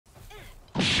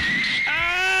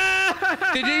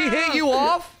Did he hit you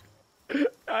off?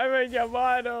 I mean, come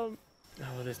on.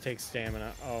 Oh, this takes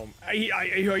stamina. Oh, are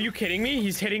you kidding me?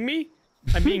 He's hitting me?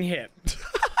 I'm being hit.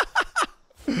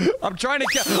 I'm trying to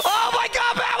kill. Oh my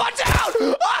god, man! Watch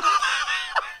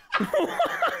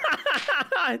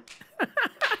out!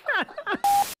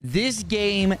 This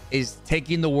game is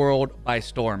taking the world by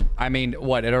storm. I mean,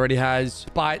 what? It already has,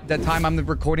 by the time I'm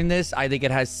recording this, I think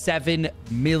it has 7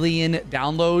 million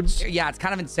downloads. Yeah, it's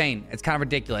kind of insane. It's kind of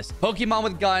ridiculous. Pokemon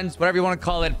with guns, whatever you want to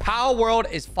call it.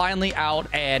 Palworld is finally out,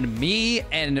 and me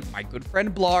and my good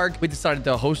friend Blarg, we decided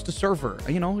to host a server.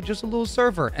 You know, just a little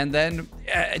server. And then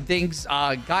things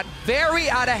got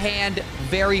very out of hand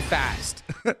very fast.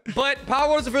 But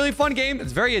Palworld is a really fun game.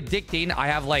 It's very addicting. I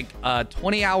have like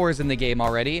 20 hours in the game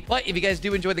already. But if you guys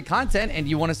do enjoy the content and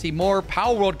you want to see more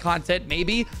Palworld content,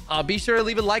 maybe be sure to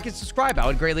leave a like and subscribe. I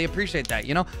would greatly appreciate that.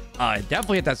 You know,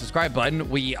 definitely hit that subscribe button.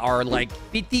 We are like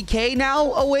 50K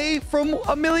now away from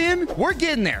 1 million. We're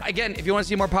getting there. Again, if you want to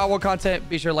see more Palworld content,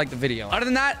 be sure to like the video. Other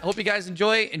than that, hope you guys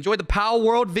enjoy the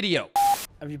Palworld video.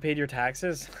 Have you paid your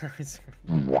taxes?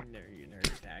 You never your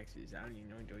taxes. I don't even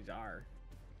know what those are.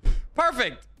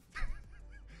 Perfect.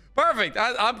 Perfect.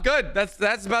 I'm good. That's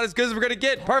about as good as we're gonna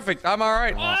get. Perfect. I'm all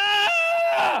right.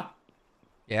 Ah!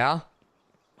 Yeah.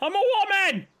 I'm a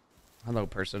woman. Hello,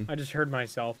 person. I just heard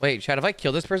myself. Wait, Chad. If I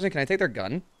kill this person, can I take their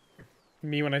gun?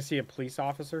 Me when I see a police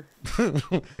officer.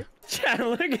 Chad,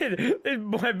 look at this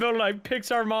boy built like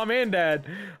Pixar mom and dad.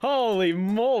 Holy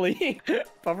moly.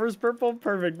 Puffer's purple.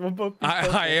 Perfect. We'll both be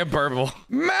purple. I am purple.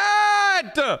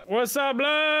 Matt! What's up,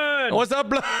 blood? What's up,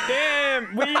 blood?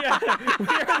 Damn, we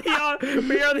are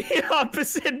the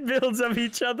opposite builds of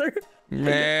each other.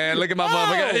 Man, look at my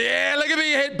motherfucker. Yeah, look at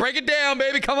me. Break it down,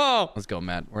 baby. Come on. Let's go,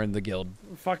 Matt. We're in the guild.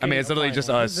 Fucking, I mean, it's literally just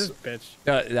us. This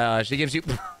bitch. She gives you...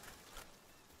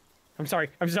 I'm sorry.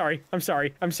 I'm sorry. I'm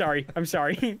sorry. I'm sorry. I'm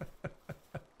sorry.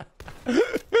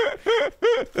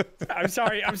 I'm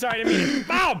sorry. I'm sorry. I mean,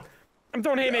 boom! I'm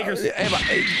throwing haymakers.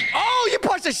 Oh, you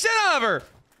punched the shit out of her.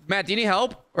 Matt, do you need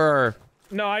help? Or...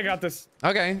 No, I got this.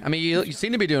 Okay. I mean, you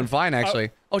seem to be doing fine,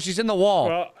 actually. Oh, she's in the wall.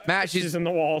 Well, Matt, she's in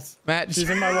the walls. Matt, she's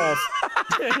in my walls.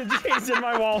 She's in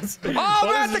my walls. Oh,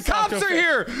 Matt, the cops are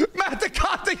here. Matt, the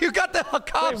cops. You got the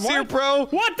cops here, bro.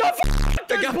 What the f***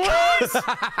 is this?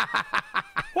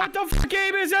 What the f***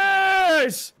 game is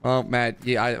this? Oh, Matt,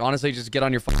 yeah, I honestly just get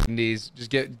on your fucking knees. Just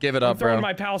give it up, bro. I'm throwing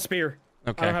my pal spear.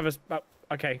 Okay. I don't have a...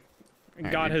 okay.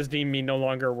 God has deemed me no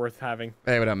longer worth having.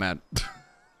 Hey, what up, Matt?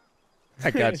 I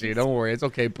got you. Don't worry. It's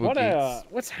okay, Pookie.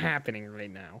 What's happening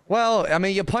right now? Well, I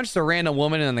mean, you punched a random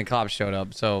woman and then the cops showed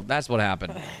up. So that's what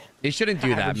happened. You shouldn't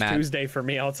do that, Matt. Tuesday for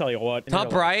me. I'll tell you what.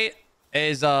 Top right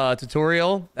is a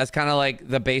tutorial. That's kind of like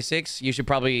the basics. You should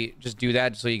probably just do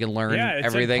that so you can learn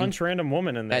everything. Yeah, punch random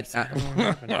woman in there. I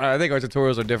think our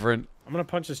tutorials are different. I'm going to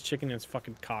punch this chicken in its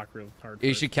fucking cock real hard.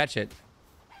 You should catch it.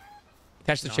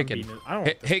 Catch the chicken. I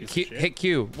don't hit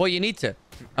Q. Well, you need to.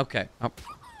 Okay. Oh.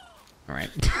 All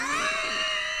right.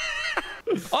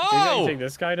 Oh! You take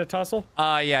this guy to tussle?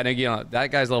 Yeah, no, you know,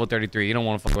 that guy's level 33. You don't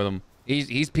want to fuck with him.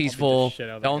 He's peaceful.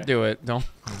 Don't do it. Don't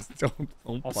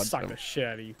I'll suck the shit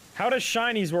out of you. How does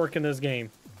shinies work in this game?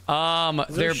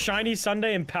 Is there shiny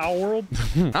Sunday in Palworld?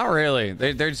 Not really.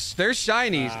 They're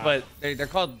shinies, but they're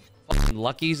called fucking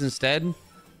luckies instead. And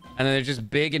then they're just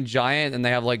big and giant, and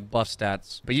they have like buff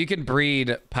stats. But you can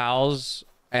breed pals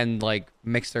and like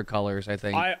mix their colors, I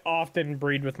think. I often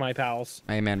breed with my pals.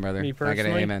 Amen, brother. Me personally. I get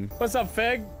an amen. What's up,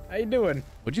 Feg? How you doing?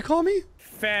 What'd you call me?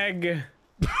 Feg.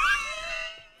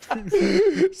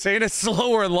 Saying it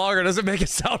slower and longer doesn't make it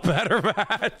sound better,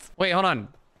 Matt. Wait, hold on.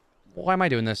 Why am I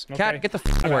doing this? Okay. Cat, get the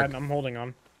f work. I'm holding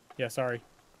on. Yeah, sorry.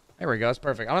 There we go. That's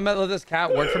perfect. I'm gonna let this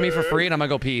cat work for me for free, and I'm gonna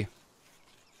go pee.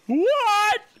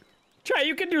 What? Chat,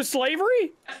 you can do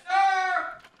slavery? Yes,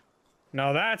 sir!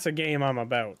 No, that's a game I'm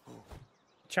about.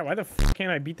 Chat, why the f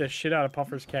can't I beat the shit out of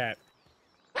Puffer's cat?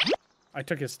 I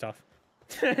took his stuff.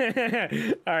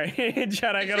 Alright,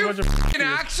 Chad, I got a bunch of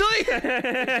actually?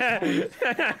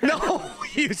 No,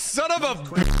 you son of a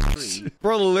bitch.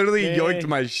 Bro literally yoinked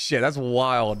my shit. That's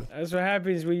wild. That's what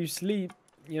happens when you sleep,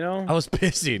 you know? I was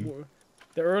pissing.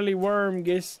 The early worm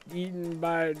gets eaten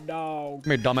by a dog.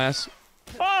 Come here, dumbass.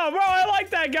 Oh, bro, I like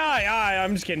that guy.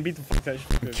 I'm just kidding. Beat the fuck that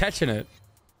shit. I'm catching it.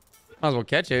 Might as well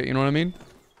catch it, you know what I mean?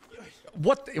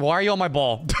 What? Why are you on my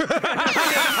ball?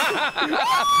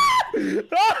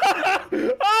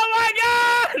 Oh my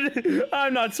god!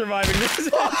 I'm not surviving this.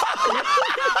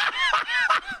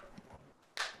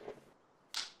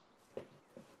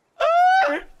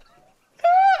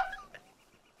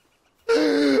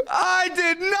 I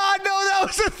did not know that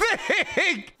was a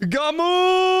thing!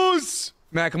 Gamoose!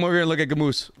 Matt, come over here and look at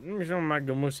Gamoose. Let me show my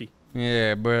Gamoosie.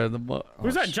 Yeah, bro.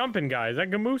 Who's that jumping guy? Is that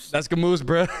Gamoose? That's Gamoose,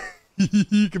 bro. Come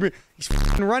here. He's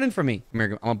f***ing running from me. Come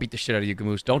here. I'm gonna beat the shit out of you,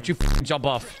 Gamoose. Don't you f***ing jump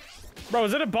off. Bro,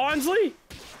 is it a Bonsley?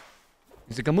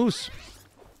 He's a Gamoose.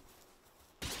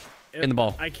 In the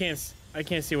ball. I can't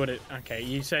see what it. Okay,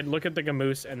 you said look at the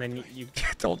Gamoose and then you.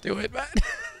 Don't do it, man.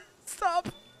 Stop.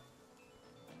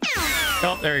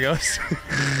 Oh, there he goes.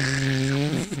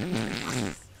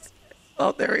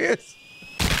 Oh, there he is.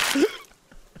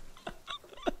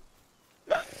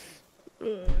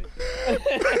 Bro,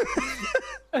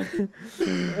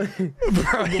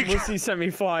 Gamusi sent me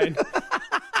flying.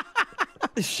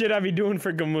 The shit I be doing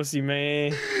for Gamusi,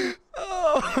 man.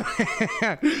 Oh.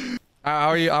 How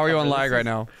are you on lag right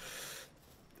now?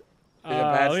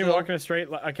 Let me walk in a straight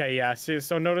line. Okay, yeah. See,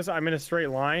 so notice I'm in a straight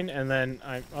line, and then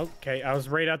okay. I was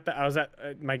right at the. I was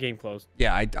at my game closed.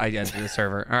 Yeah, I entered the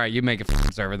server. All right, you make a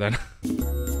f***ing server then.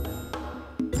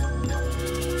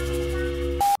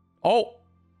 Oh,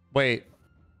 wait.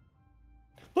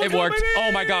 Look, it worked.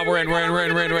 Oh my God, we're in. We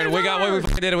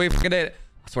fucking did it. We fucking did it.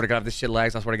 I swear to God, if this shit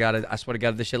lags. I swear to God,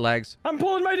 if this shit lags. I'm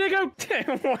pulling my dick out.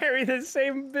 Why are we the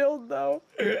same build though?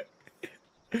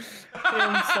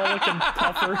 Damn, Solic and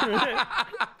Puffer.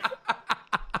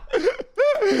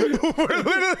 We're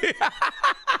literally.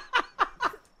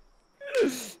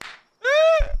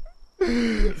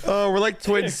 Oh, we're like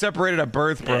twins separated at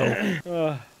birth, bro.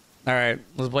 All right,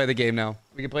 let's play the game now.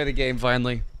 We can play the game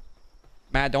finally.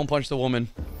 Matt, don't punch the woman.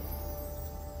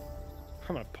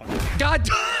 I'm gonna punch. God.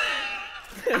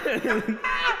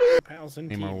 Pals in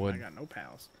Need team. more wood. I got no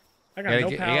pals. I got no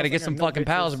pals. You gotta get some fucking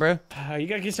pals, bro. You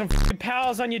gotta get some fucking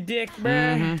pals on your dick, bro.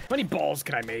 How many balls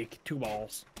can I make? 2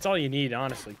 balls. That's all you need,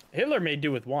 honestly. Hitler may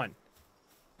do with 1.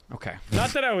 Okay.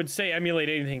 Not that I would say emulate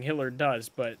anything Hitler does,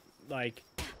 but like,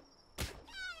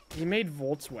 he made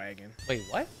Volkswagen. Wait,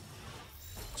 what?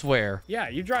 Swear. Yeah,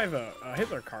 you drive a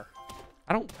Hitler car.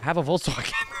 I don't have a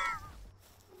Volkswagen.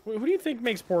 Who do you think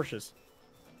makes Porsches?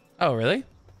 Oh, really?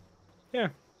 Yeah.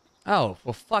 Oh,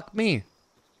 well, fuck me.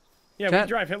 Yeah, we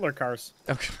drive Hitler cars.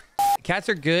 Okay. Cats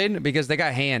are good because they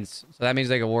got hands, so that means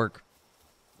they can work.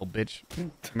 Little bitch.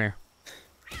 Come here.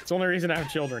 It's the only reason I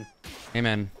have children.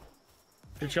 Amen.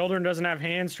 If your children doesn't have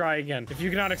hands, try again. If you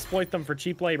cannot exploit them for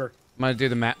cheap labor. I'm gonna do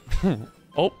the map.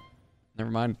 Oh,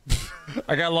 never mind.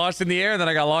 I got launched in the air, then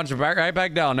I got launched right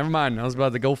back down. Never mind. I was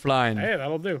about to go flying. Hey,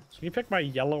 that'll do. Can you pick my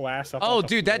yellow ass up? Oh,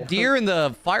 dude, that deer and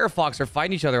the Firefox are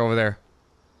fighting each other over there.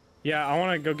 Yeah, I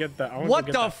want to go get the. What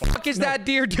the fuck is that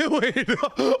deer doing?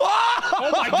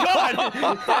 Oh my God!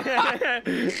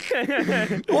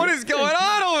 What is going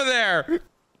on over there?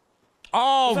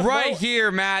 Oh, right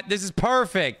here, Matt. This is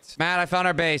perfect. Matt, I found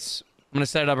our base. I'm gonna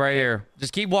set it up right here.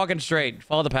 Just keep walking straight.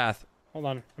 Follow the path. Hold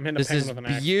on, I'm hitting a pen with an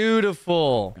axe. This is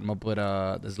beautiful. I'm gonna put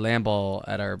this land ball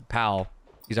at our pal.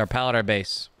 He's our pal at our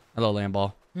base. Hello, land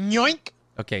ball. Yoink.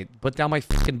 Okay, put down my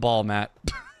fucking ball, Matt.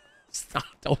 Stop.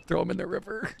 Don't throw him in the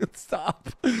river. Stop.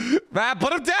 Matt,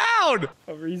 put him down!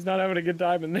 He's not having a good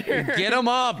time in there. Get him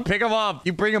up. Pick him up.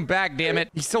 You bring him back, damn it.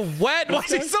 He's so wet. Why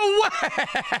is he so wet?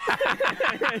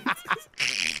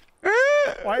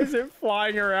 Why is it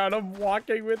flying around? I'm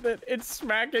walking with it. It's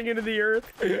smacking into the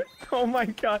earth. Oh my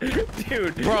God.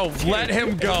 Dude. Bro, let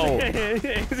him go. Is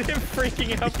it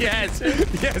freaking out? Yes.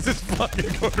 Yes, it's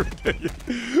fucking going ridiculous.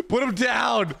 Put him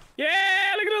down.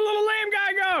 Yeah, look at the little lame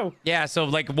guy go. Yeah, so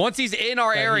like once he's in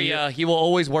our area, he will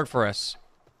always work for us.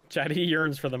 Chad, he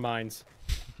yearns for the mines.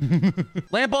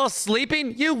 Landball's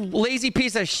sleeping? You lazy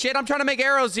piece of shit. I'm trying to make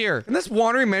arrows here. And this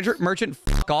wandering merchant,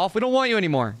 fuck off. We don't want you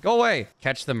anymore. Go away.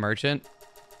 Catch the merchant?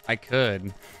 I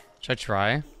could. Should I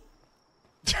try?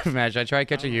 Man, should I try to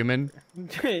catch a human?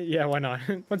 Yeah, why not?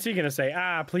 What's he gonna say?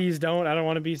 Ah, please don't. I don't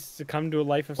want to be succumb to a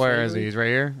life of slavery. Where is he? He's right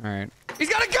here? All right. He's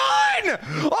got a gun!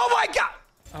 Oh my God!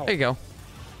 Oh. There you go.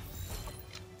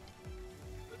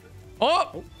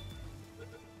 Oh!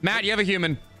 Matt, you have a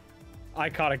human. I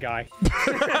caught a guy.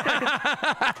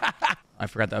 I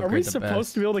forgot to upgrade the best. Are we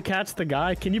supposed to be able to catch the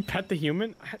guy? Can you pet the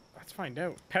human? Let's find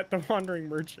out. Pet the wandering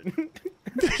merchant.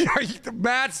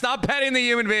 Matt, stop petting the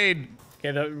human being.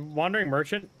 Okay, the wandering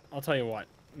merchant, I'll tell you what,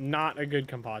 not a good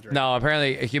compadre. No,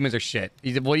 apparently humans are shit.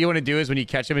 What you want to do is when you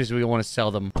catch them is we want to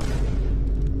sell them.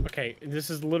 Okay, this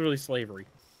is literally slavery.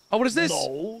 Oh, what is this?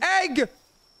 No. Egg!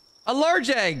 A large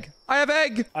egg. I have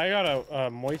egg. I got a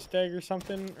moist egg or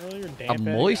something earlier. Damp A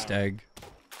moist egg. egg?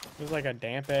 It was like a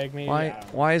damp egg, maybe.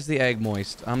 Why is the egg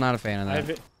moist? I'm not a fan of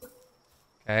that.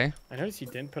 Okay. I noticed he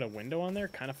didn't put a window on there.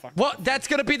 Kind of fucked. What? That's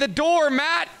gonna be the door,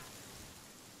 Matt.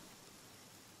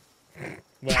 Well,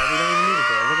 we don't even need a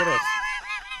door. Look at this.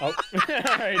 Oh, all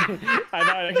right. I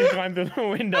thought I could climb through the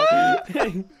window.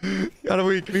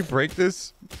 Can we break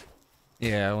this?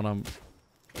 Yeah, when I'm.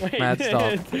 Wait. Matt,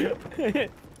 stop.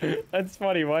 That's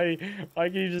funny. Why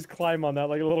can you just climb on that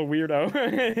like a little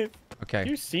weirdo? Okay. Do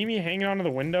you see me hanging onto the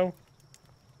window?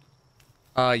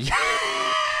 Yeah.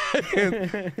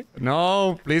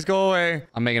 No, please go away.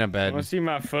 I'm making a bed. Want to see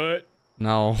my foot?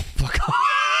 No, fuck off.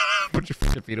 Put your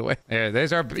fucking feet away. There,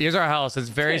 here's our house. It's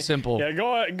very simple. Yeah,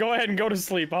 go ahead and go to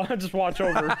sleep. I'll just watch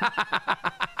over.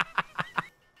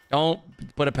 Don't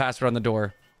put a password on the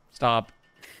door. Stop.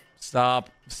 Stop.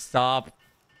 Stop.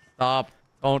 Stop.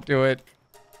 Don't do it.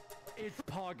 It's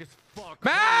pog as fuck.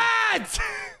 Matt!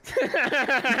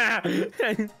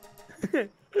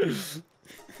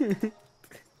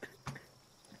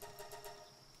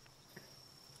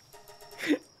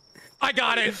 I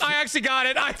got it. I actually got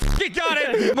it. I fucking got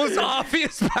it. Most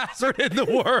obvious password in the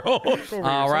world.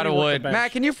 Oh, we're out of wood.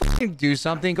 Matt, can you fucking do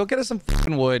something? Go get us some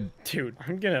fucking wood. Dude,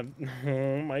 I'm gonna...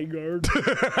 Oh my god.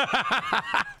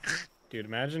 Dude,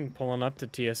 imagine pulling up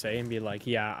to TSA and be like,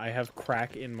 yeah, I have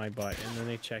crack in my butt. And then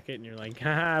they check it and you're like,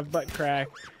 haha, butt crack.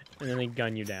 And then they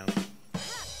gun you down.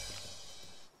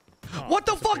 Oh, What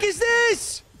the fuck is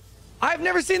this? I've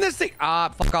never seen this thing.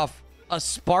 Fuck off. A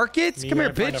Sparkit? Come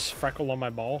here, Find a bitch. freckle on my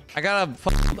ball. I got a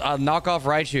knockoff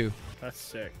Raichu. That's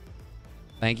sick.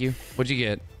 Thank you. What'd you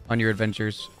get on your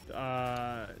adventures?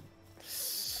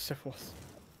 Syphilis.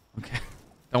 Okay.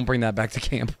 Don't bring that back to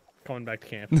camp. Going back to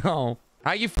camp. No.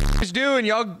 How you f***ers doing?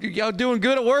 Y'all doing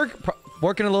good at work?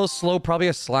 Working a little slow, probably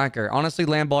a slacker. Honestly,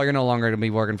 Landball, you're no longer gonna be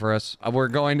working for us. We're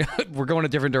going a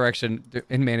different direction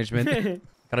in management.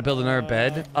 Gotta build another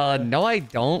bed. No, I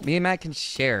don't. Me and Matt can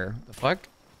share. The fuck?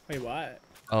 Wait, what?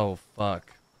 Oh,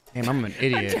 fuck. Damn, I'm an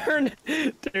idiot. Dude,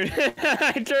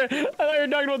 I thought you were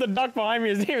talking about the duck behind me.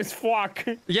 His name is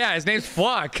Fwak. Yeah, his name's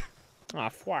Fuck. Ah,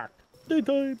 Fwak.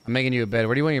 I'm making you a bed.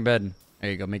 Where do you want your bed? There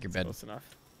you go. Make your bed. Close enough.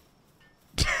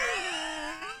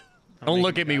 Don't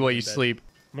look at me while you sleep.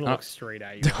 I'm gonna look straight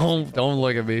at you. Don't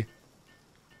look at me.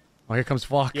 Oh, here comes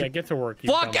Fuck. Yeah, get to work. You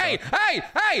Fuck! dumb Hey! fuck.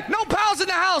 Hey! No pals in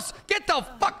the house! Get the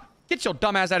fuck! Get your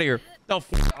dumb ass out of here!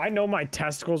 I know my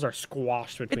testicles are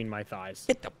squashed between my thighs.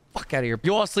 Get the fuck out of here!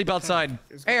 You all sleep outside.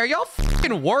 Hey, are y'all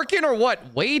fucking working or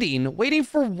what? Waiting? Waiting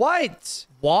for what?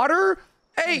 Water?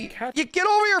 Hey, you get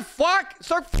over here, Fuck!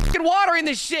 Start fucking watering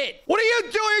this shit! What are you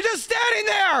doing? You're just standing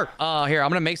there! Here, I'm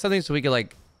gonna make something so we can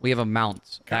we have a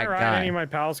mount. Can I ride any of my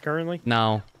pals currently?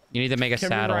 No. You need to make a Can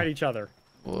saddle. we ride each other?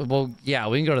 Well, yeah,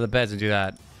 we can go to the beds and do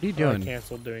that. What are you How do I doing?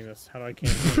 cancel doing this? How do I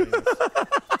cancel doing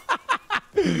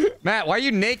this? Matt, why are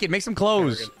you naked? Make some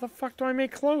clothes. How the fuck do I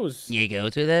make clothes? You go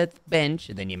to the bench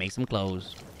and then you make some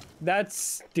clothes. That's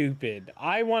stupid.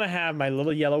 I want to have my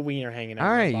little yellow wiener hanging out.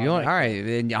 All right, my bottom. all right.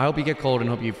 Then I hope you get cold and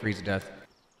hope you freeze to death.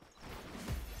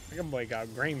 I can like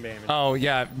grain damage. Oh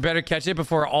yeah, better catch it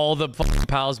before all the fucking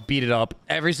pals beat it up.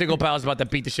 Every single pal's about to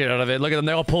beat the shit out of it. Look at them,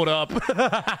 they all pulled up.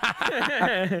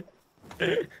 I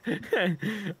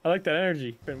like that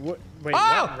energy. Wait,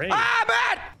 Oh! what? Raid?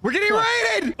 Matt! We're getting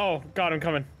raided! Oh god, I'm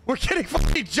coming. We're getting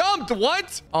fucking jumped.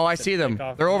 What? Oh, I see them.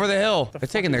 off. They're over the hill. The They're fuck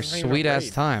taking their is hanging sweet up ass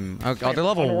raid? time. Oh, they're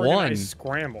level 1. Unorganized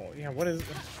Scramble. Yeah, what is?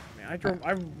 Man,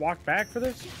 I walked back for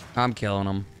this. I'm killing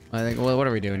them. I think, well, what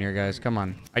are we doing here, guys? Come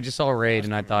on. I just saw a raid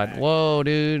and I thought, whoa,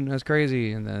 dude, that's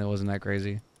crazy. And then it wasn't that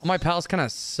crazy. All my pals kind of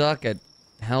suck at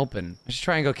helping. I should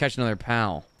try and go catch another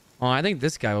pal. Oh, I think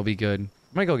this guy will be good.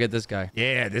 I'm gonna go get this guy.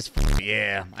 Yeah,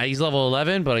 yeah. He's level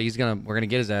 11, but we're gonna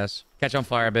get his ass. Catch on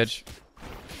fire, bitch.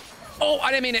 Oh,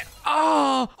 I didn't mean it.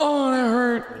 Oh, that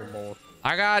hurt.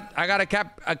 I got a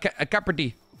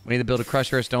caperty. We need to build a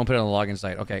crusher stone, put it on the login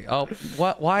site. Okay. Oh,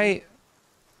 what? Why?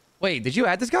 Wait, did you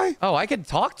add this guy? Oh, I could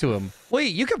talk to him.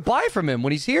 Wait, you could buy from him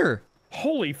when he's here.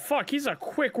 Holy fuck, he's a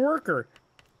quick worker.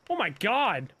 Oh my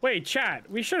god. Wait, chat.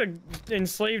 We should have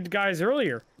enslaved guys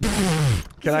earlier.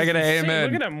 Can I get an amen?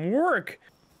 Look at him work.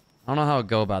 I don't know how it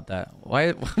go about that.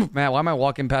 Why, Matt, why am I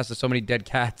walking past so many dead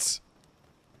cats?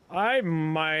 I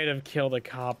might have killed a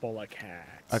couple of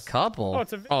cats. A couple? Oh,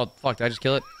 it's a... Oh, fuck, did I just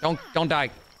kill it? Don't die.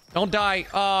 Don't die.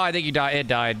 Oh, I think you died. It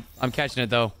died. I'm catching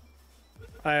it, though.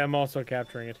 I am also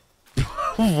capturing it.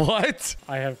 What?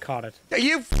 I have caught it.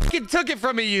 You fucking took it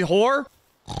from me, you whore.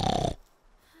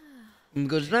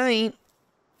 Good night.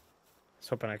 I was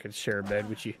hoping I could share a bed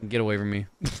with you. Get away from me.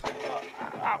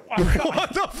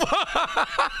 What the fuck?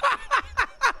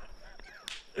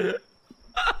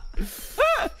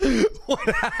 What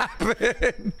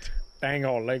happened? Bang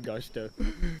all leg guy stuff.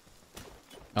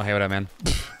 Oh, hey, what up, man?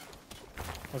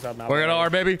 What's up, now? Working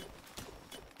hard, baby.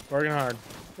 Working hard.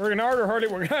 Working hard or hardly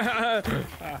working?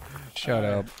 Shut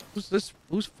up. Who's this?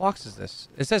 Whose fox is this?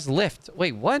 It says lift.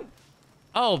 Wait, what?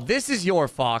 Oh, this is your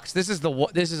fox. This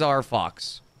is our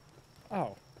fox.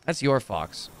 Oh. That's your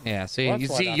fox. Yeah, see, Well, you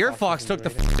that's why see, that your fox fox took the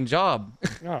isn't fucking job.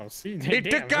 Oh, see, He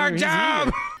damn, took our he's job.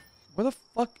 eager. Where the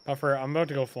fuck? Puffer, I'm about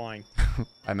to go flying.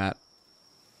 Hi, Matt.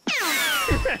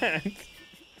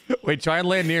 Wait, try and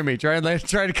land near me. Try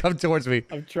to come towards me.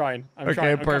 I'm trying.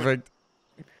 Okay, perfect.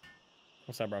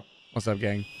 What's up, bro? What's up,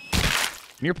 gang?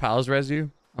 Can your pals res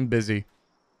you? I'm busy.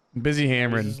 I'm busy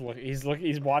hammering.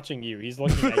 He's watching you. He's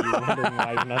looking at you, wondering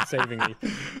why he's not saving me.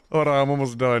 Hold on, I'm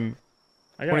almost done.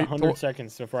 I got 100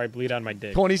 seconds before I bleed on my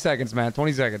dick. 20 seconds, man.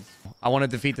 20 seconds. I want to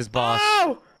defeat this boss.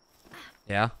 Oh!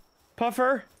 Yeah?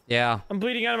 Puffer, Yeah. I'm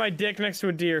bleeding out of my dick next to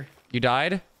a deer. You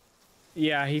died?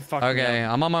 Yeah, he fucked me Okay,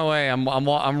 up. I'm on my way. I'm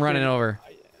running over.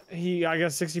 I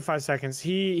got 65 seconds.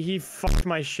 He fucked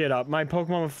my shit up. My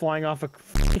Pokemon was flying off a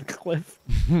fucking cliff.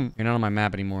 You're not on my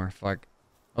map anymore. Fuck.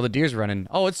 Oh, the deer's running.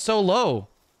 Oh, it's so low.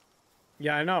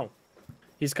 Yeah, I know.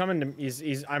 He's coming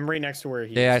to. I'm right next to where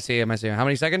he Yeah, I is. see him. I see him. How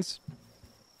many seconds?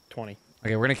 20.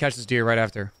 Okay, we're gonna catch this deer right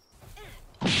after.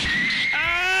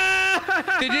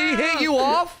 Ah! Did he hit you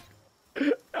off?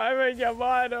 I mean, come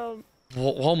on him.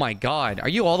 Oh my god. Are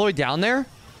you all the way down there?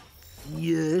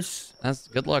 Yes. That's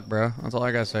good luck, bro. That's all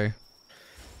I gotta say.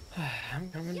 I'm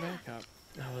coming back up.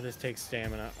 Oh, this takes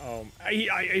stamina. Oh, are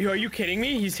you kidding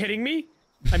me? He's hitting me?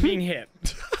 I'm being hit.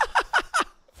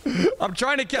 I'm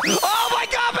trying to kill. Oh my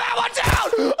god, man! Watch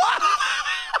out!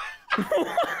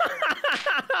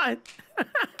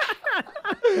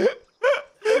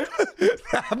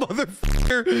 That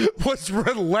motherfucker was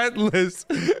relentless.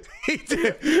 He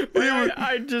did.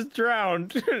 I just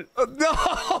drowned.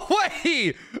 No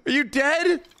way! Are you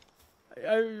dead?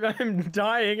 I'm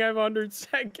dying. I have 100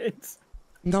 seconds.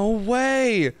 No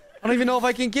way! I don't even know if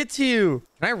I can get to you.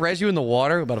 Can I res you in the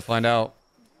water? We're about to find out.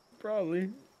 Probably.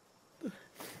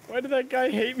 Why did that guy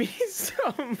hate me so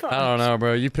much? I don't know,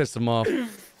 bro. You pissed him off.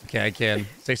 Okay, I can.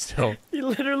 Stay still. He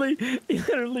literally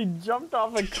jumped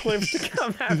off a cliff to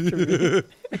come after me.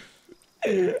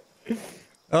 That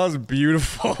was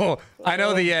beautiful. I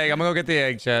know the egg. I'm gonna go get the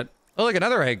egg, chat. Oh, look,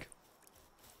 another egg.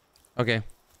 Okay.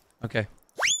 Okay.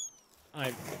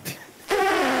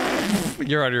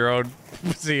 You're on your own.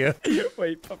 See ya.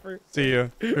 Wait, Puffer. See ya.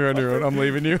 You're on your own. I'm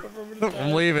leaving you.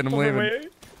 I'm leaving. I'm leaving.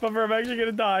 Wait, Puffer, I'm actually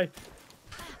gonna die.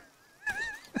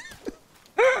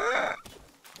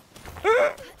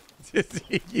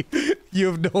 You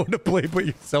have no one to blame but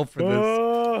yourself for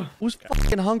this. Who's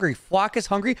fucking hungry? Flock is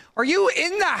hungry? Are you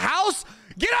in the house?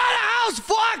 Get out of the house,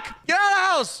 Flock! Get out of the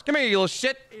house! Come here, you little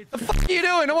shit. The fuck are you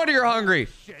doing? No wonder you're hungry.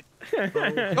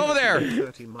 Over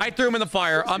there. I threw him in the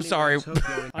fire. I'm sorry.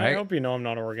 I hope you know I'm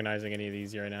not organizing any of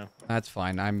these right now. That's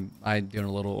fine. I'm doing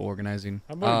a little organizing.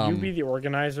 How about you be the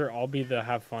organizer? I'll be the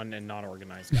have fun and not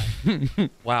organized guy.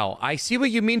 Wow. I see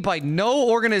what you mean by no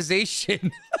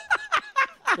organization.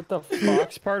 With the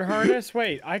fox part harness?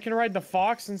 Wait, I can ride the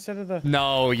fox instead of the...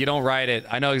 No, you don't ride it.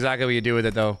 I know exactly what you do with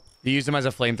it, though. You use them as a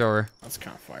flamethrower. That's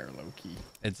kind of fire low-key.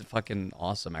 It's fucking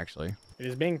awesome, actually. It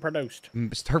is being produced.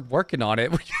 Start working on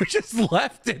it. You just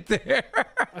left it there.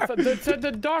 I thought that said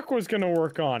the duck was gonna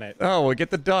work on it. Oh, well, get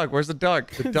the duck. Where's the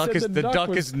duck? The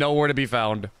duck is nowhere to be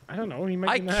found. I don't know. He might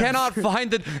I be in the cannot house.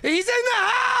 find it. He's in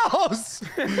the house.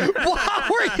 Why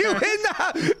were you in the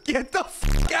house? Get the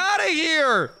fuck out of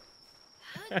here.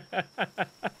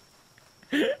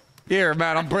 Here,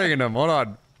 man. I'm bringing him. Hold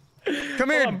on. Come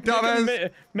here,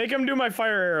 dumbass. Make him do my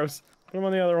fire arrows. Put him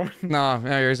on the other one. No,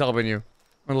 he's helping you.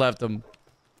 I left him.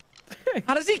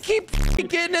 How does he keep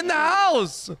getting in the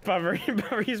house? Puffer,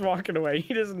 he's walking away.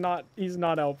 He's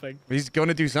not helping. He's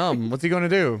gonna do something. What's he gonna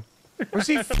do? Where's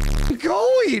he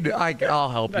going? I'll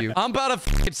help you. I'm about to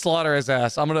fucking slaughter his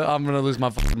ass. I'm gonna lose my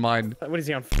fucking mind. What is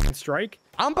he on fucking strike?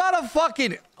 I'm about to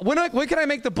fucking. When can I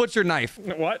make the butcher knife?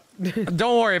 What?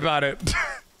 Don't worry about it.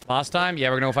 Boss time? Yeah,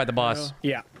 we're gonna go fight the boss.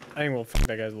 Yeah, I think we'll fuck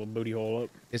that guy's little booty hole up.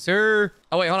 Yes, sir.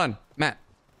 Oh wait, hold on, Matt.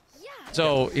 Yeah.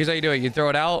 So here's how you do it. You throw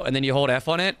it out and then you hold F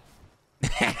on it.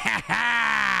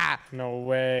 No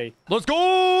way. Let's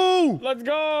go! Let's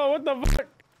go! What the fuck?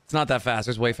 It's not that fast.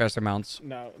 There's way faster mounts.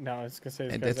 No, I was gonna say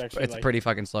this guy's actually It's like... pretty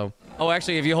fucking slow. Oh,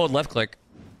 actually, if you hold left click.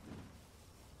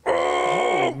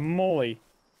 Holy moly.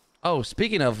 Oh,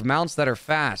 speaking of mounts that are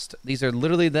fast, these are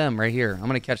literally them right here. I'm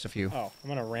gonna catch a few. Oh, I'm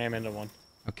gonna ram into one.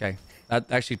 Okay. That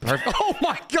actually perfect. Oh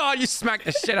my god, you smacked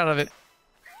the shit out of it.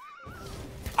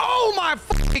 Oh my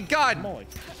fucking god! Moly.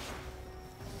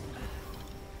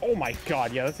 Oh my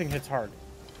god, yeah, that thing hits hard.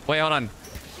 Wait, hold on.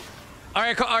 All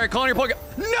right, calling your Pokemon.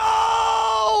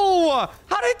 No!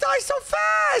 How did it die so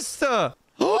fast? The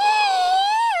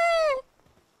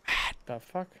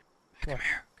fuck? Come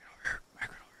here. Get over here.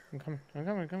 I'm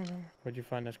coming. What'd you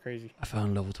find that's crazy? I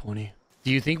found level 20.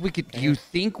 Do you think we could? Do you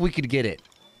think we could get it?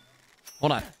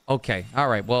 Hold on. Okay. All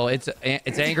right. Well, it's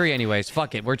angry anyways.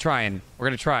 Fuck it. We're trying. We're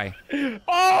gonna try.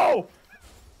 Oh!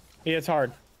 Yeah, it's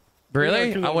hard.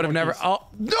 Really? I would have never. Oh.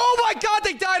 Oh my God!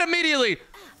 They died immediately.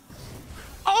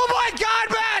 Oh my God,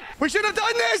 Matt! We should have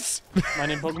done this. My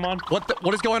name Pokemon.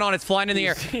 What is going on? It's flying in the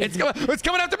air. It's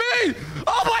coming after me.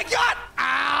 Oh my God!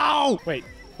 Ow! Wait.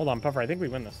 Hold on, Puffer. I think we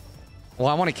win this. Well,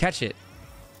 I want to catch it.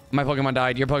 My Pokemon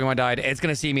died. Your Pokemon died. It's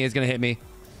gonna see me. It's gonna hit me.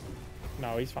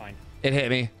 No, he's fine. It hit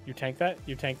me. You tank that?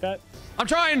 You tank that? I'm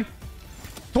trying.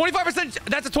 25%.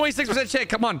 That's a 26% shit.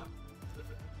 Come on.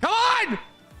 Come on.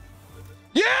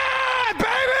 Yeah,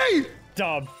 baby.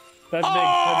 Dub. That's big.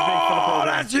 That's big for the program.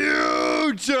 That's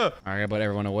huge. All right, I put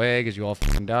everyone away because you all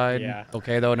fucking died. Yeah.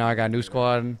 Okay, though. Now I got a new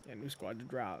squad. Yeah, new squad to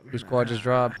drop. New squad just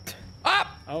dropped. Up.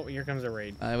 Oh, here comes a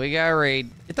raid. We got a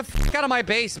raid. Get the fuck out of my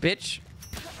base, bitch.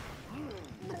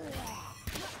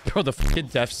 Bro, the fucking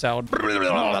death sound.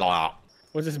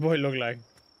 What's this boy look like?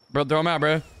 Bro, throw him out,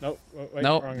 bro. Nope. Wait,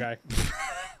 Nope. wrong guy.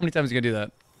 How many times are you gonna do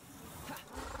that?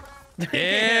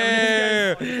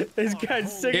 Yeah. This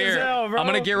guy's sick Here, as hell, bro. I'm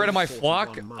gonna get rid of my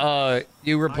flock.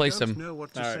 You replace him.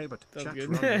 That's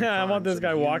good. I want this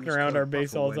guy walking around our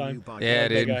base all the time. Yeah,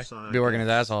 Big dude. guy. Be working his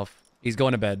ass off. He's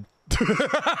going to bed.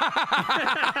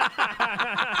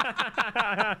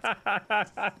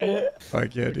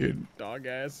 Fuck yeah, dude. Dog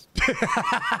ass.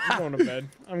 I'm going to bed.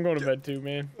 I'm going to bed too,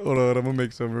 man. Hold on, I'm gonna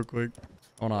make some real quick.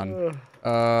 Hold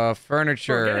on.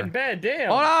 Furniture. Bro, get in bed, damn.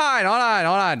 Hold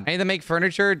on. I need to make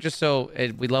furniture just so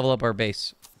we level up our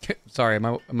base. Sorry,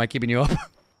 am I keeping you up?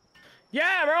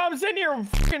 Yeah, bro, I'm sitting here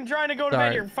fucking trying to go to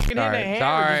bed. You're fucking hitting a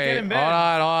hammer. Just get in bed.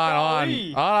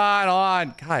 Hold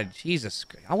on. God, Jesus.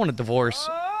 I want a divorce.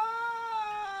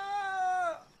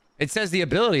 It says the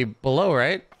ability below,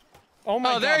 right? Oh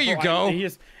my God, there you bro, go.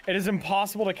 It is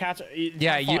impossible to catch.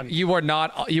 Yeah, you are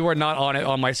not on it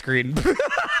on my screen.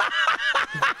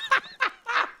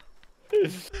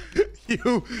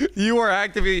 you are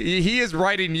actively. He is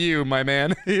writing you, my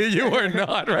man. You are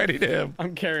not writing him.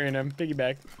 I'm carrying him.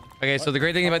 Piggyback. Okay, so the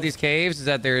great thing about these caves is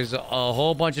that there's a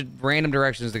whole bunch of random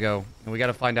directions to go, and we got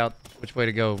to find out which way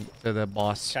to go to the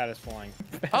boss. Cat is flying.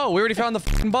 Oh, we already found the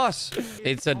fucking boss.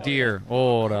 It's a deer.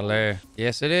 Oh, dale.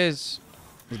 Yes, it is.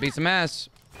 Let's beat some ass.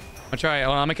 I'll try it. I'm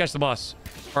gonna catch the boss,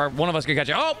 or one of us can catch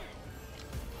it. Oh!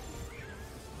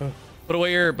 Put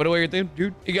away your thing,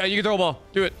 dude. You can throw a ball.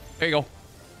 Do it. There you go.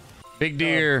 Big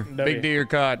deer. Big deer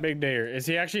caught. Big deer. Is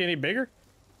he actually any bigger?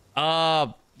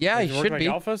 Yeah, he should be.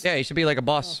 Alphas? Yeah, he should be like a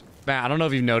boss. Man, I don't know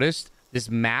if you've noticed. This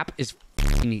map is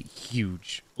fucking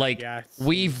huge. Like, Yeah,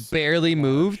 we've barely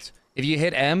moved. If you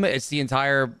hit M, it's the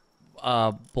entire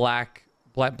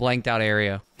blanked out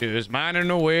area. Just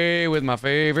mining away with my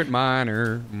favorite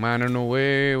miner. Mining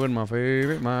away with my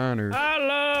favorite miner. I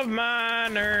love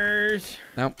miners.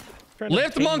 Nope.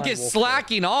 Lift Monk is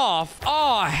slacking off.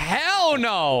 Oh, hell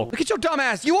no. Look at your dumb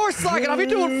ass. You are slacking off. You're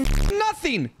doing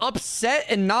nothing. Upset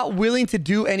and not willing to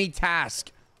do any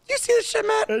task. You see this shit,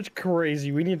 Matt? That's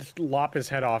crazy. We need to lop his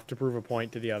head off to prove a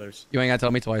point to the others. You ain't gotta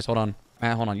tell me twice. Hold on.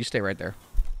 Matt, hold on. You stay right there.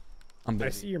 I'm busy. I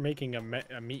see you're making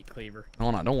a meat cleaver.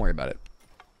 Hold on. Don't worry about it.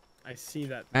 I see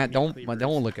that. Matt, don't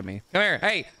look at me. Come here.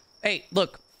 Hey,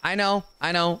 look. I know.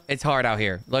 It's hard out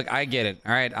here. Look, I get it.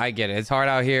 All right, I get it. It's hard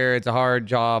out here. It's a hard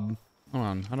job. Hold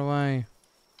on. How do I...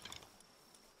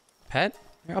 Pet?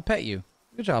 Here, I'll pet you.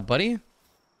 Good job, buddy.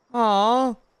 Aw.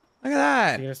 Look at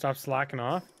that. You gonna stop slacking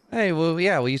off? Hey, well,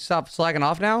 yeah. Will you stop slacking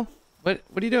off now? What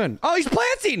are you doing? Oh, he's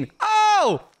planting.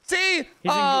 Oh, see?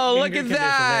 Oh, look at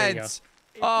that.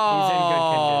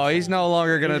 Oh, he's no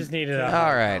longer gonna. He just needed a hug.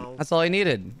 All right, that's all he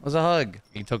needed was a hug.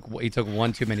 He took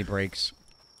one too many breaks.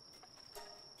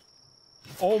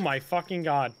 Oh my fucking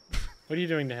God! What are you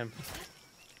doing to him?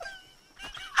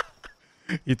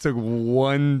 He took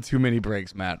one too many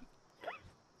breaks, Matt.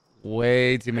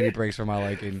 Way too many breaks for my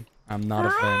liking. I'm not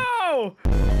a fan.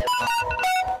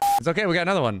 It's okay. We got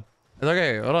another one. It's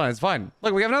okay. Hold on. It's fine.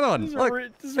 Look, we have another one. Look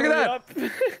at that.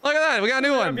 Look at that. We got a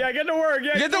new one. Yeah, get to work.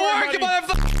 Yeah, get to work, you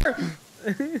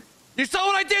motherfucker. You saw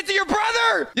what I did to your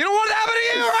brother. You don't want it to happen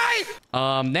to you,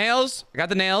 right? Nails. I got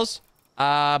the nails.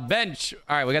 Bench.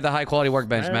 All right, we got the high quality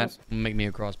workbench, Matt. Make me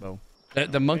a crossbow.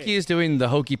 The monkey is doing the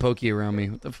hokey pokey around me.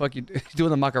 What the fuck? He's doing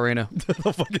the Macarena. What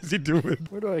the fuck is he doing?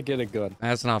 Where do I get a gun?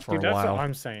 That's not for a that's while. what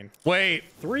I'm saying. Wait.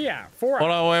 3 out. 4 out.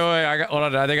 Hold on. Wait. Hold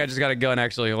on. I think I just got a gun,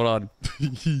 actually. Hold on.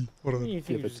 Hold on. You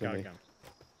think you just got a gun?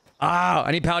 Ah,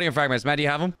 I need Paladin fragments. Matt, do you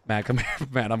have them? Matt, come here.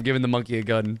 Matt, I'm giving the monkey a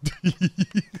gun.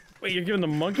 Wait, you're giving the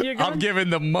monkey a gun? I'm giving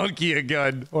the monkey a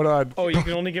gun. Hold on. Oh, you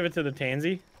can only give it to the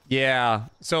tansy? Yeah.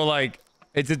 So, like,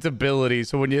 it's its ability.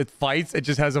 So when it fights, it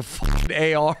just has a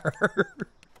fucking AR.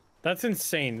 That's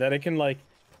insane that it can, like,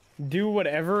 do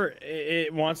whatever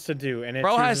it wants to do, and it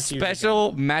Bro has chooses to use a gun.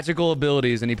 special magical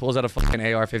abilities, and he pulls out a fucking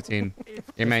AR-15.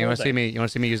 Hey man, you want to see me? You want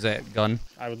to see me use that gun?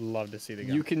 I would love to see the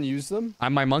gun. You can use them,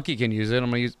 My monkey can use it.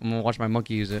 I'm gonna watch my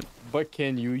monkey use it. but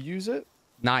can you use it?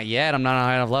 Not yet. I'm not on a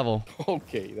high enough level.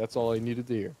 Okay, that's all I needed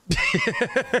to hear.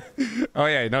 Oh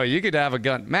yeah, no, you could have a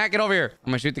gun. Matt, get over here.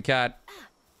 I'm gonna shoot the cat.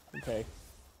 Okay.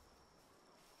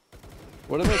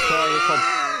 What do they call it?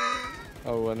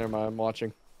 Oh, well, never mind. I'm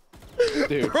watching.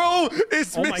 Dude. Bro,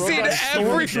 it's Oh my missing God,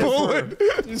 every Stormtrooper. bullet.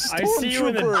 I see you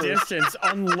in the distance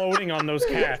unloading on those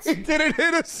cats. Didn't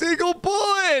hit a single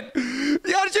bullet.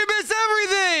 How did you miss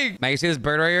everything? Matt, you see this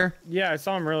bird right here? Yeah, I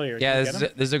saw him earlier. Yeah, Did this you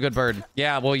is, this is a good bird.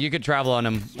 Yeah, well, you could travel on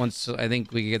him once. I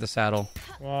think we could get the saddle. get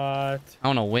him? What? I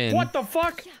don't know when. What the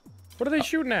fuck? What are they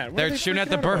shooting at? What are They're they shooting at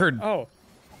freaking the out about? bird. Oh,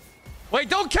 Wait,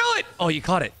 don't kill it. Oh, you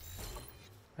caught it.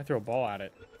 I threw a ball at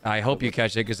it. I hope you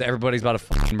catch it because everybody's about to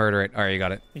fucking murder it. All right, you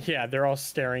got it. Yeah, they're all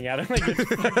staring at it like it's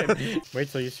fucking... Wait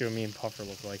till you see what me and Puffer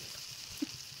look like.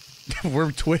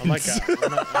 We're twins.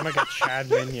 I'm like a Chad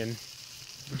minion.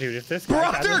 Dude, if this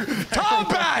guy Brother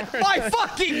combat! My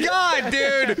fucking god,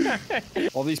 dude!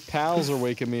 All these pals are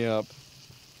waking me up.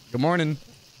 Good morning.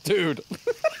 Dude. Good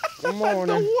No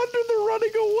morning. wonder they're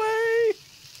running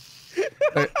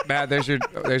away. Matt, there's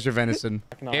your venison.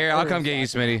 Here, I'll come get you,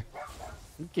 Smitty.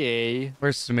 Okay.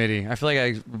 Where's Smitty? I feel like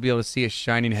I would be able to see a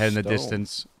shining head in the Stone.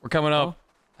 distance. We're coming up.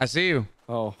 I see you.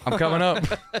 Oh. I'm coming up.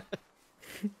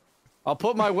 I'll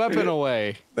put my weapon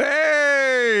away.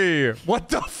 Hey! What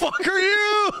the fuck are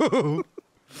you?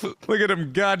 Look at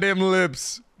them goddamn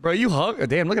lips. Bro, you hung?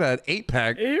 Damn, look at that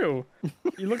 8-pack. Ew.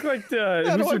 You look like the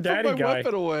How do who's I your put daddy my guy?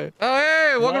 weapon away? Oh,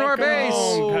 hey, welcome to our Welcome base.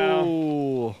 home. pal.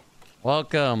 Oh.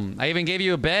 Welcome. I even gave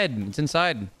you a bed. It's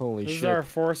inside. Holy This is shit. our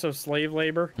force of slave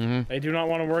labor. Mhm. They do not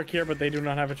want to work here, but they do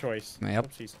not have a choice. Yep.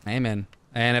 Oopsies. Amen.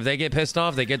 And if they get pissed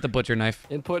off, they get the butcher knife.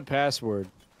 Input password.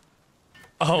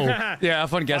 Oh, yeah, have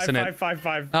fun guessing it. Five,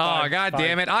 Oh, god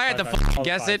damn it. I had to fucking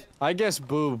guess it. I guess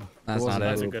boob. That's wasn't not it.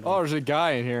 That's a boob. good Oh, one. there's a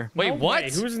guy in here. Wait, No what?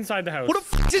 way. Who's inside the house? Who the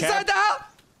fuck's inside the house?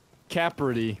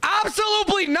 Caprity.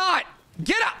 Absolutely not.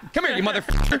 Get up. Come here, you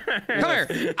motherfucker. Come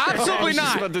here. Absolutely I was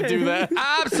just not. about to do that.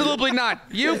 Absolutely not.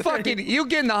 You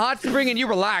get in the hot spring and you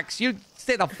relax. You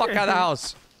stay the fuck out of the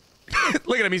house.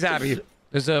 Look at him. He's happy.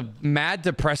 There's a mad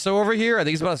depresso over here. I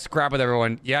think he's about to scrap with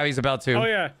everyone. Yeah, he's about to. Oh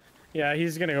yeah, yeah.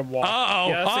 He's gonna go walk. Uh-oh.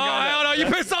 Yeah, that's the guy that- Oh, no. You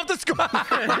pissed off the squad.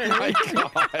 Oh my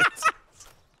god.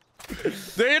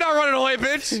 You're not running away,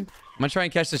 bitch. I'm gonna try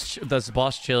and catch this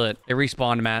boss chillet. It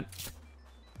respawned, Matt.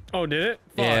 Oh, did it?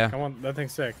 Fuck, Yeah. I want that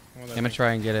thing's sick. I want that I'm gonna thing.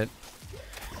 try and get it.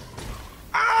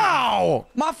 Ow!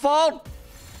 My fault.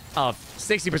 Oh,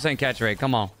 60% catch rate.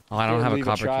 Come on. Oh, I don't Can't have a leave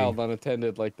copper child key.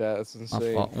 unattended like that. That's My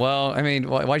insane. fault. Well, I mean,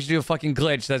 why'd you do a fucking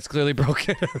glitch? That's clearly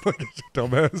broken. Like a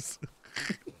dumbass.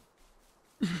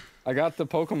 I got the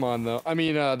Pokemon though. I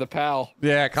mean, the pal.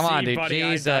 Yeah, come on, See, dude. buddy,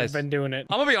 Jesus. I've been doing it.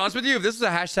 I'm gonna be honest with you. If this was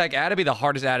a hashtag ad, it'd be the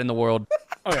hardest ad in the world.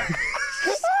 Oh yeah.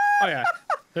 Oh yeah.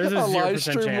 There's a A 0% live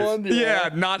stream chance. one. Yeah,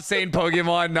 not saying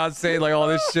Pokemon, not saying like all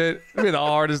this shit. It'd be the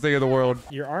hardest thing in the world.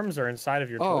 Your arms are inside of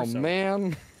your Oh torso.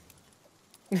 man,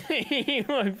 You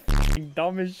look fucking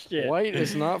dumb as shit. white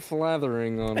is not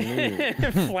flathering on me.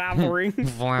 Flowering.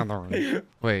 Flathering.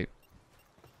 Wait.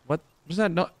 What was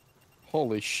that? No.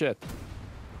 Holy shit.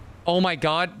 Oh my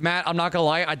god, Matt, I'm not gonna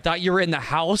lie. I thought you were in the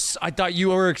house. I thought you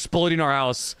were exploding our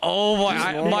house. Oh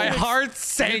my heart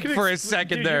sank for a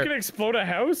second Dude, there. You can explode a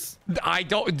house? I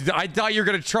thought you were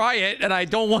gonna try it, and I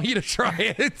don't want you to try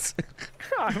it.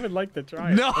 I would like to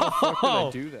try it. No.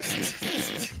 How did I do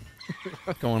that?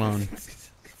 What's going on?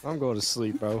 I'm going to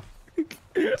sleep, bro.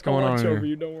 What's going I'll on watch here? over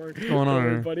you, don't worry. going on Don't worry,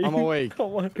 here? buddy. I'm awake.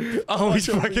 Come on. Oh, he's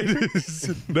fucking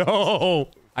no.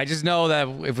 I just know that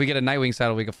if we get a Nightwing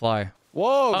saddle, we can fly.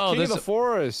 Whoa, Oh, King of this- the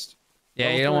Forest. Yeah,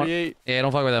 Level you don't want. 38 Yeah,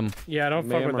 don't fuck with them. Yeah, don't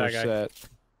fuck with Mammoth that guy. set.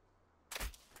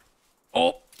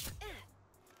 Oh.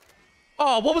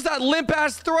 Oh, what was that limp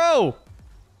ass throw?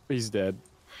 He's dead.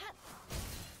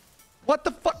 What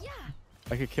the fuck?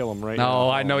 I could kill him right now. No,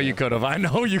 I know Oh, you man. could have. I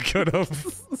know you could have.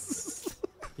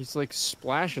 He's like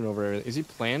splashing over everything. Is he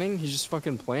planning? He's just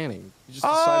fucking planning. He just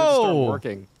decided to start Oh.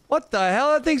 working. What the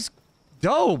hell? That thing's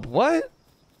dope. What?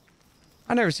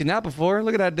 I never seen that before.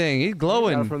 Look at that thing. He's I got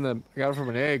glowing. it from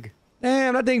an egg.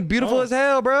 Damn, that thing beautiful Oh. as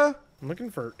hell, bro. I'm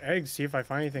looking for eggs, see if I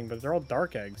find anything, but they're all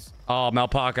dark eggs. Oh,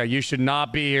 Malpaca, you should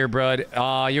not be here, bud.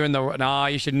 You're in the. Nah,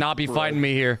 you should not be fighting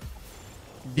me here.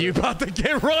 You about to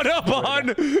get run up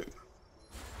on.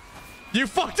 You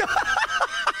fucked up.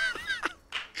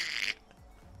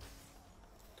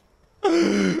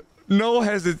 No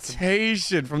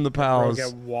hesitation from the Bro, pals.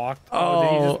 get walked. Oh,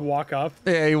 did he just walk up?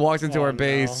 Yeah, he walked into Oh, our no.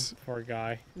 base. Poor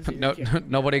guy. No,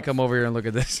 nobody come over here and look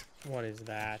at this. What is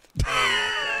that? Oh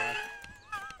my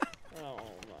god. Oh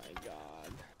my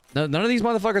god. No, none of these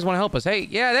motherfuckers want to help us. Hey,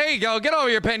 yeah, there you go. Get over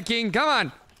here, Pen King. Come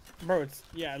on. Bro, it's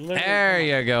literally. There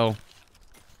you go.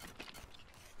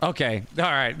 Okay. All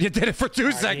right. You did it for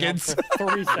 2 seconds. For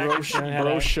 3 seconds.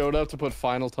 Bro showed up to put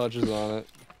final touches on it.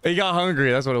 He got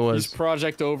hungry. That's what it was. He's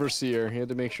project overseer. He had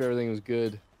to make sure everything was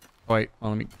good. Wait.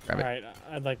 Well, let me grab it. Alright,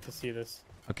 I'd like to see this.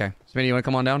 Okay. Smitty, you want to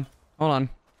come on down? Hold on.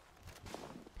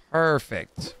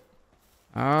 Perfect.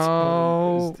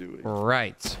 Oh,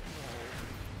 right.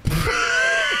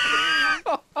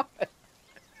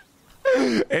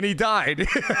 And he died.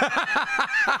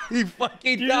 He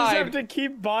fucking You died. just have to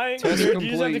keep buying. Test Dude, you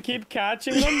just have to complete. keep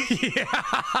catching them.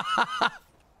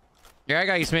 Here, I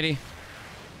got you, Smitty.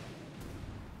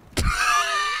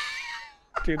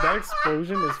 Dude, that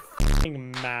explosion is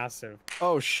fucking massive.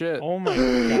 Oh shit. Oh my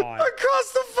god.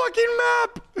 Across the fucking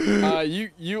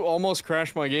map. You almost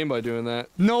crashed my game by doing that.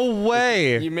 No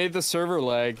way. You made the server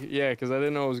lag. Yeah, because I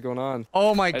didn't know what was going on.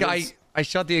 Oh my god. didn't I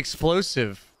shot the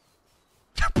explosive.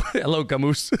 Hello,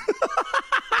 Camus.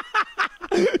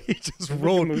 He just Leave the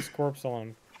rolled. moose corpse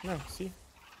alone. No, see?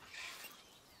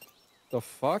 The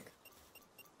fuck?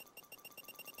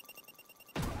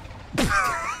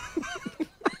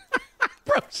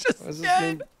 Bro, just Why is his dead.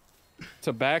 name?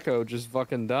 Tobacco just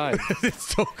fucking died.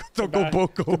 It's Toco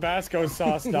Boco. Tabasco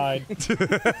sauce died.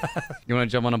 You want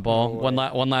to jump on a ball? No One,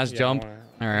 one last Yeah, jump? I wanna-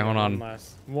 All right, hold on.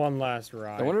 One last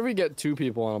ride. I wonder if we get 2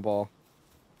 people on a ball.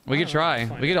 We could try.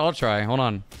 fine. We could all try. Hold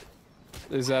on.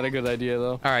 Is that a good idea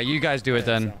though? All right, you guys do it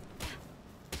then.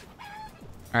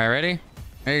 All right, ready?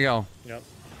 There you go. Yep.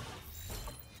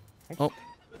 Oh, Nope,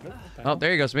 what the oh, hell?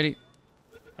 there you go, Smitty.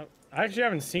 Oh, I actually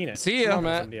haven't seen it. See ya. Come on,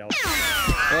 Matt. Somebody else.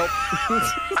 Well,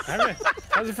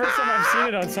 That was the first time I've seen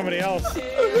it on somebody else.